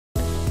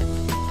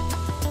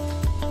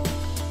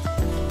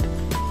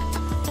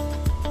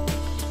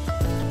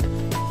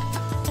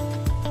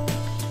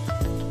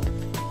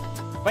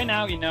By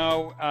now, you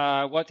know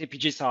what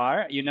EPGs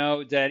are. You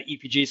know that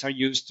EPGs are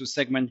used to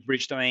segment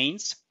bridge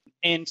domains.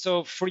 And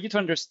so for you to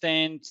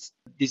understand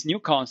this new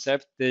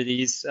concept, that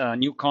is a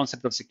new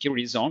concept of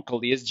security zone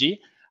called ESG,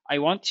 I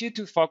want you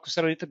to focus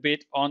a little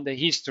bit on the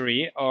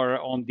history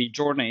or on the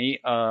journey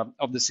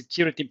of the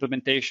security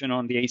implementation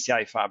on the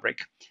ACI fabric.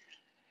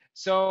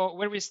 So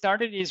where we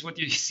started is what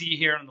you see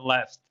here on the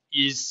left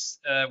is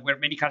where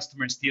many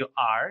customers still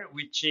are,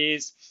 which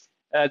is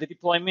the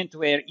deployment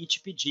where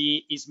each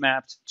EPG is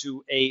mapped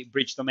to a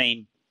bridge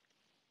domain.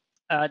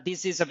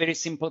 This is a very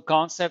simple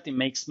concept. It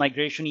makes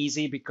migration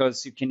easy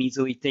because you can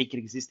easily take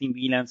existing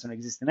VLANs on an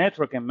existing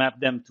network and map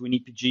them to an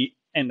EPG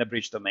and a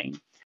bridge domain.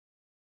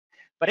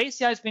 But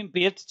ACI has been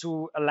built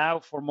to allow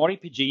for more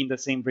EPG in the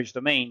same bridge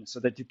domain so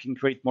that you can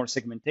create more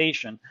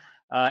segmentation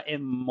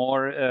and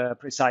more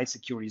precise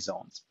security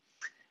zones.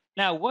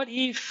 Now, what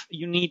if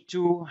you need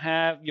to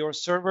have your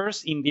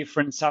servers in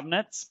different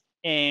subnets,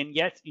 and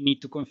yet you need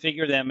to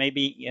configure them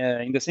maybe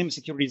in the same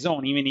security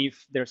zone, even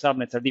if their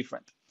subnets are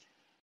different?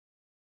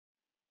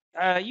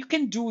 You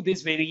can do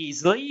this very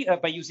easily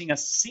by using a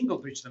single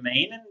bridge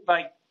domain and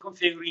by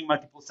configuring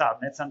multiple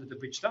subnets under the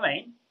bridge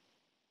domain.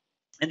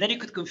 And then you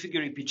could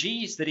configure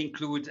EPGs that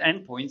include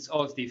endpoints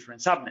of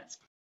different subnets.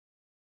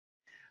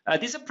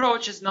 This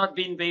approach has not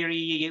been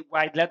very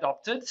widely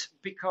adopted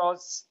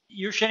because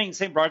you're sharing the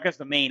same broadcast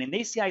domain, and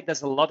ACI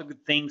does a lot of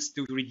good things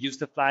to reduce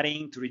the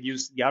flooding, to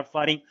reduce the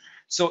flooding.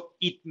 So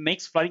it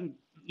makes flooding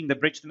in the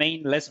bridge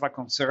domain less of a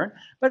concern,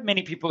 but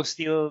many people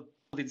still,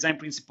 the design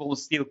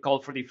principles still call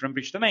for different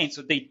bridge domains.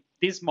 So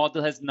this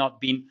model has not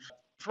been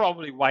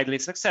probably widely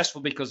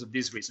successful because of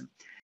this reason.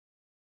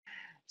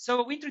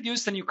 So we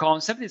introduced a new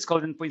concept. It's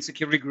called Endpoint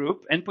Security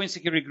Group. Endpoint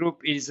Security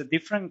Group is a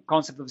different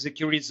concept of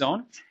security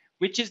zone,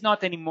 which is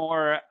not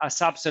anymore a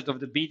subset of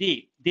the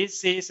BD.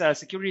 This is a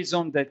security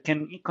zone that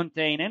can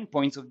contain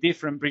endpoints of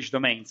different bridge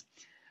domains.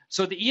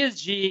 So the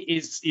ESG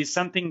is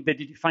something that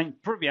you define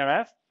per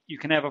VRF. You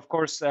can have, of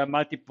course,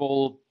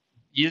 multiple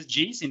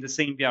ESGs in the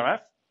same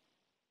VRF.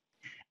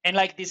 And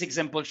like this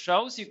example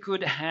shows, you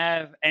could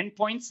have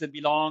endpoints that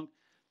belong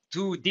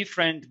to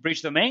different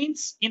bridge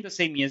domains in the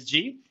same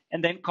ESG,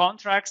 and then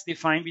contracts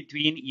defined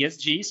between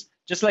ESGs,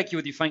 just like you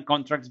would define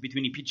contracts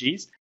between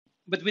EPGs.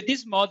 But with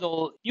this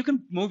model, you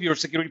can move your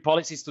security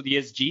policies to the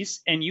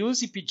ESGs and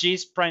use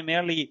EPGs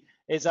primarily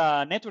as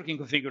a networking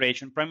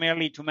configuration,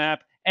 primarily to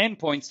map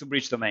endpoints to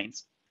bridge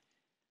domains.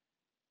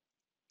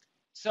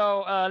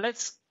 So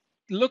let's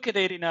look at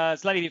it in a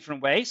slightly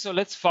different way. So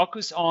let's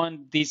focus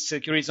on this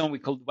security zone we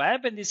call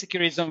web and this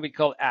security zone we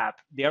call app.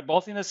 They are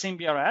both in the same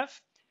VRF,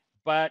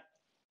 but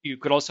you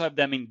could also have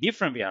them in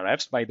different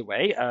VRFs, by the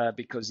way,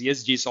 because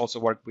ESGs also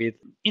work with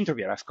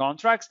inter-VRF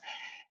contracts.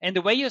 And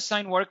the way you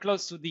assign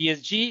workloads to the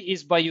ESG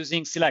is by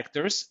using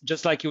selectors,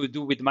 just like you would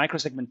do with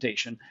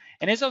microsegmentation.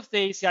 And as of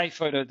the ACI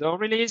 5.0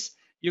 release,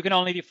 you can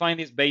only define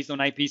this based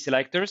on IP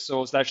selectors,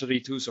 so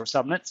 /32s or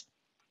subnets.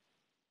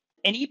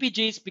 And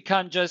EPGs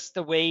become just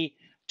a way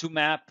to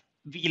map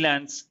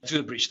VLANs to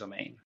the bridge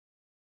domain.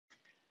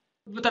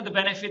 What are the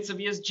benefits of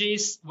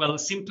ESGs? Well,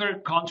 simpler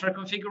contract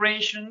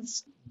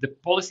configurations. The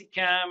policy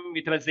CAM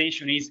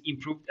utilization is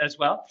improved as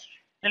well.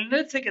 And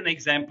let's take an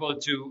example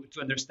to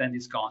understand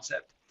this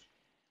concept.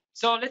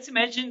 So let's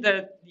imagine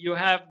that you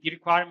have the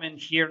requirement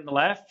here on the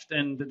left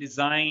and the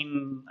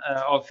design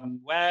of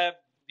web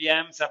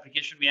VMs,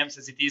 application VMs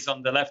as it is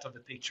on the left of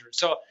the picture.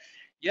 So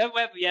you have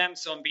web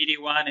VMs on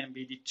BD1 and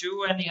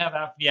BD2, and you have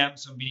app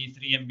VMs on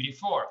BD3 and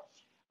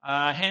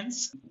BD4.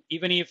 Hence,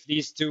 even if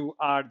these two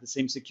are the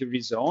same security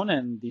zone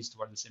and these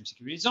two are the same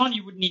security zone,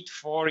 you would need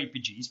 4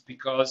 EPGs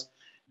because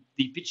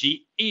the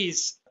EPG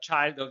is a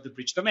child of the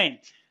bridge domain.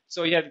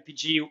 So you have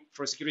EPG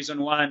for security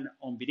zone 1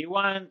 on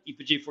BD1,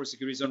 EPG for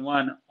security zone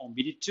 1 on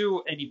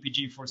BD2, and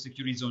EPG for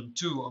security zone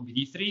 2 on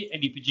BD3,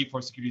 and EPG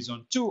for security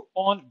zone 2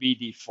 on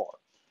BD4.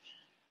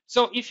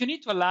 So if you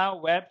need to allow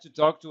web to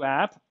talk to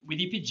app with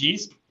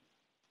EPGs,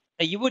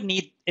 you would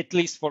need at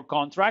least 4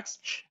 contracts.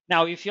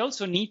 Now, if you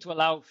also need to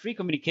allow free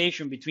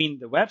communication between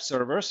the web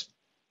servers,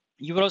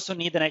 you will also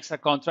need an extra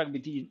contract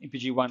between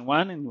EPG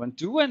 1.1 and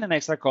 1.2 and an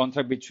extra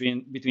contract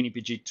between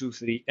EPG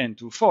 2.3 and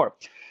 2.4.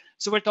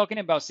 So we're talking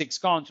about 6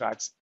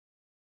 contracts.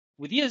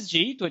 With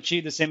ESG, to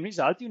achieve the same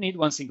result, you need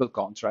 1 single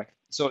contract.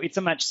 So it's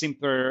a much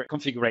simpler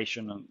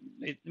configuration.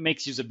 It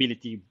makes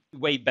usability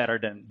way better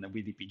than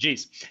with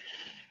EPGs.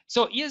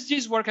 So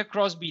ESGs work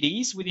across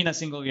BDs within a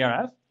single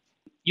VRF.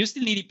 You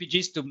still need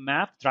EPGs to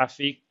map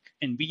traffic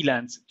and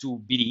VLANs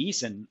to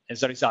BDs and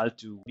as a result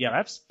to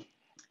VRFs.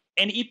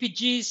 And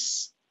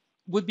EPGs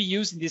would be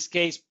used in this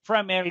case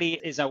primarily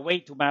as a way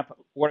to map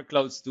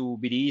workloads to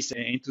BDs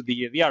and into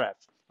the VRF.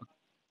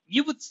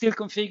 You would still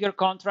configure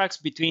contracts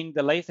between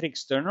the layer 3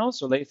 external,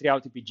 so layer 3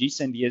 out EPGs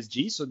and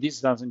ESGs, so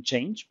this doesn't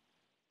change.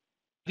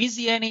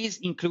 VZNs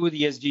include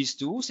ESGs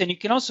too, and you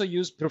can also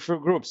use preferred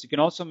groups. You can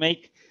also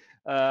make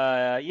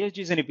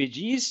ESGs and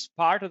EPGs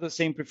part of the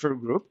same preferred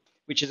group,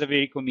 which is a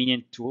very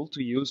convenient tool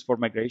to use for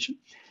migration.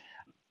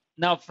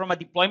 Now, from a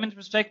deployment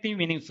perspective,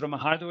 meaning from a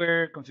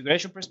hardware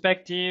configuration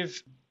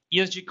perspective,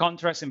 ESG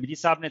contracts and BD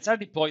subnets are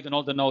deployed on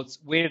all the nodes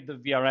where the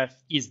VRF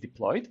is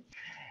deployed.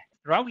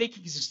 Route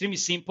linking is extremely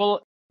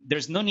simple.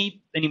 There's no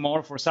need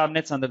anymore for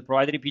subnets under the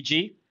provided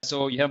EPG.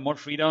 So you have more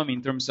freedom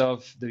in terms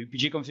of the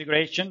EPG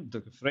configuration.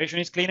 The configuration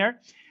is cleaner.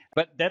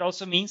 But that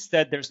also means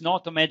that there's no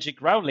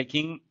automatic route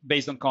linking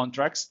based on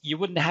contracts. You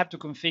wouldn't have to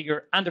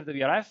configure under the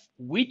VRF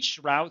which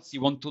routes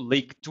you want to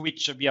link to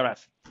which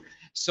VRF.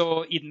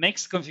 So it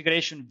makes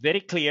configuration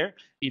very clear.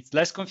 It's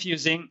less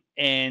confusing,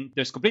 and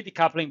there's complete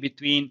decoupling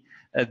between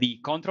the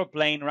control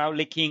plane route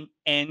linking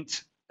and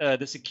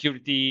the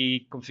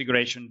security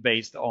configuration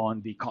based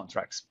on the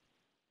contracts.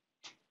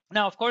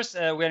 Now, of course, we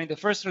are in the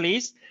first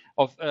release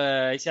of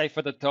ACI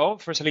 4.0,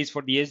 first release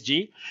for the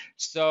ESG.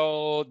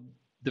 So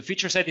the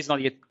feature set is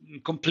not yet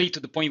complete to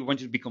the point we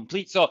want it to be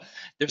complete. So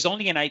there's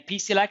only an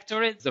IP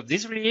selector of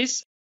this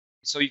release.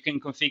 So you can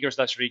configure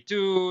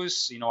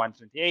 /32s,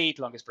 128,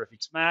 longest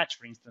prefix match,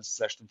 for instance,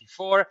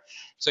 /24.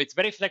 So it's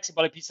very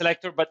flexible IP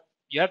selector, but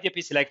you have the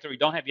IP selector, you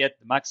don't have yet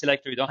the MAC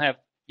selector, you don't have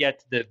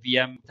yet the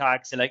VM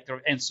tag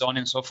selector, and so on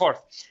and so forth.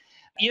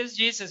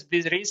 ESGs, as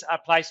this release,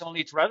 applies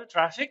only to router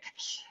traffic.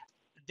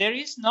 There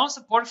is no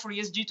support for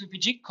ESG to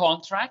EPG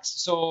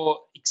contracts.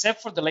 So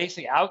except for the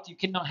layout, you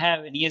cannot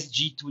have an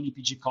ESG to an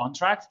EPG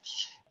contract.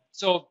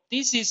 So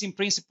this is, in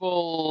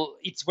principle,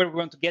 it's where we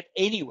want to get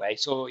anyway.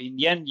 So in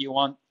the end, you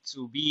want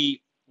to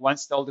be,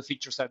 once all the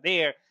features are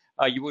there,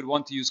 you would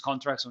want to use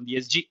contracts on the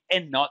ESG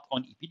and not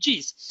on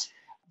EPGs.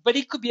 But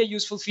it could be a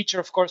useful feature,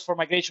 of course, for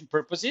migration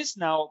purposes.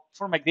 Now,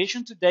 for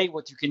migration today,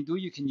 what you can do,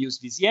 you can use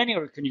VZN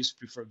or you can use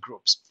preferred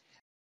groups.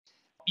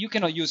 You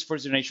cannot use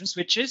first generation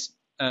switches,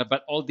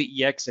 but all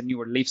the EX and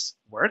newer leafs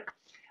work.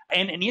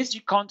 And an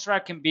ESG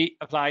contract can be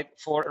applied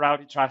for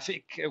routed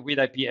traffic with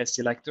IPS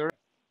selector.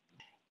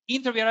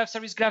 Inter-VRF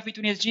service graph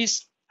between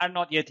ESGs are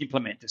not yet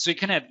implemented. So you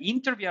can have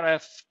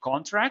inter-VRF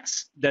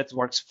contracts, that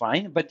works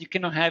fine, but you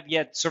cannot have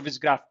yet service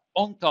graph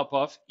on top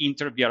of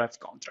inter-VRF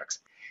contracts.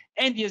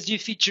 And the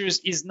ESG features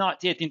is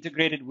not yet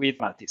integrated with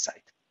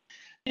multi-site.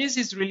 This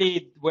is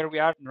really where we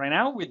are right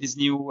now with this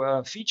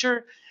new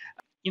feature.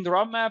 In the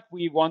roadmap,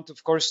 we want,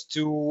 of course,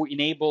 to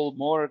enable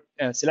more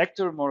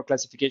selector, more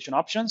classification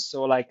options.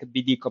 So like a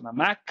BD,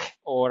 MAC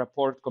or a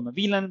port,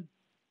 VLAN,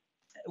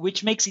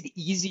 which makes it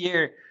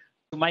easier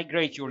to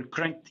migrate your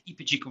current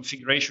EPG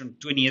configuration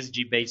to an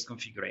ESG-based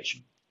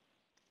configuration.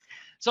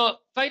 So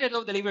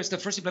 5.0 delivers the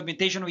first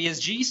implementation of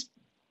ESGs.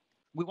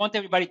 We want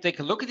everybody to take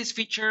a look at this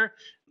feature,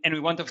 and we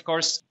want, of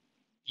course,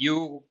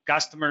 you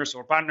customers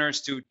or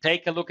partners to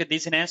take a look at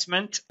this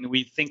enhancement.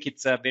 We think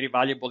it's a very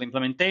valuable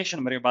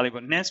implementation, very valuable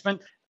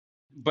enhancement.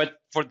 But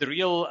for the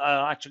real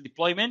actual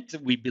deployment,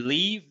 we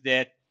believe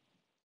that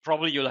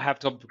probably you'll have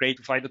to upgrade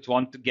to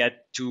 5.1 to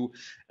get to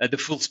the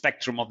full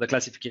spectrum of the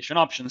classification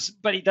options.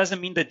 But it doesn't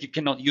mean that you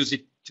cannot use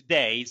it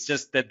today. It's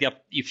just that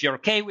if you're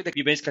okay with the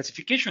key-based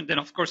classification, then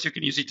of course you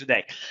can use it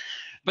today.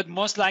 But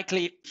most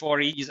likely for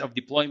ease of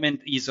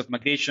deployment, ease of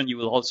migration, you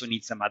will also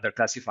need some other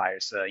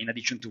classifiers in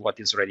addition to what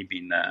has already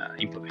been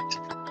implemented.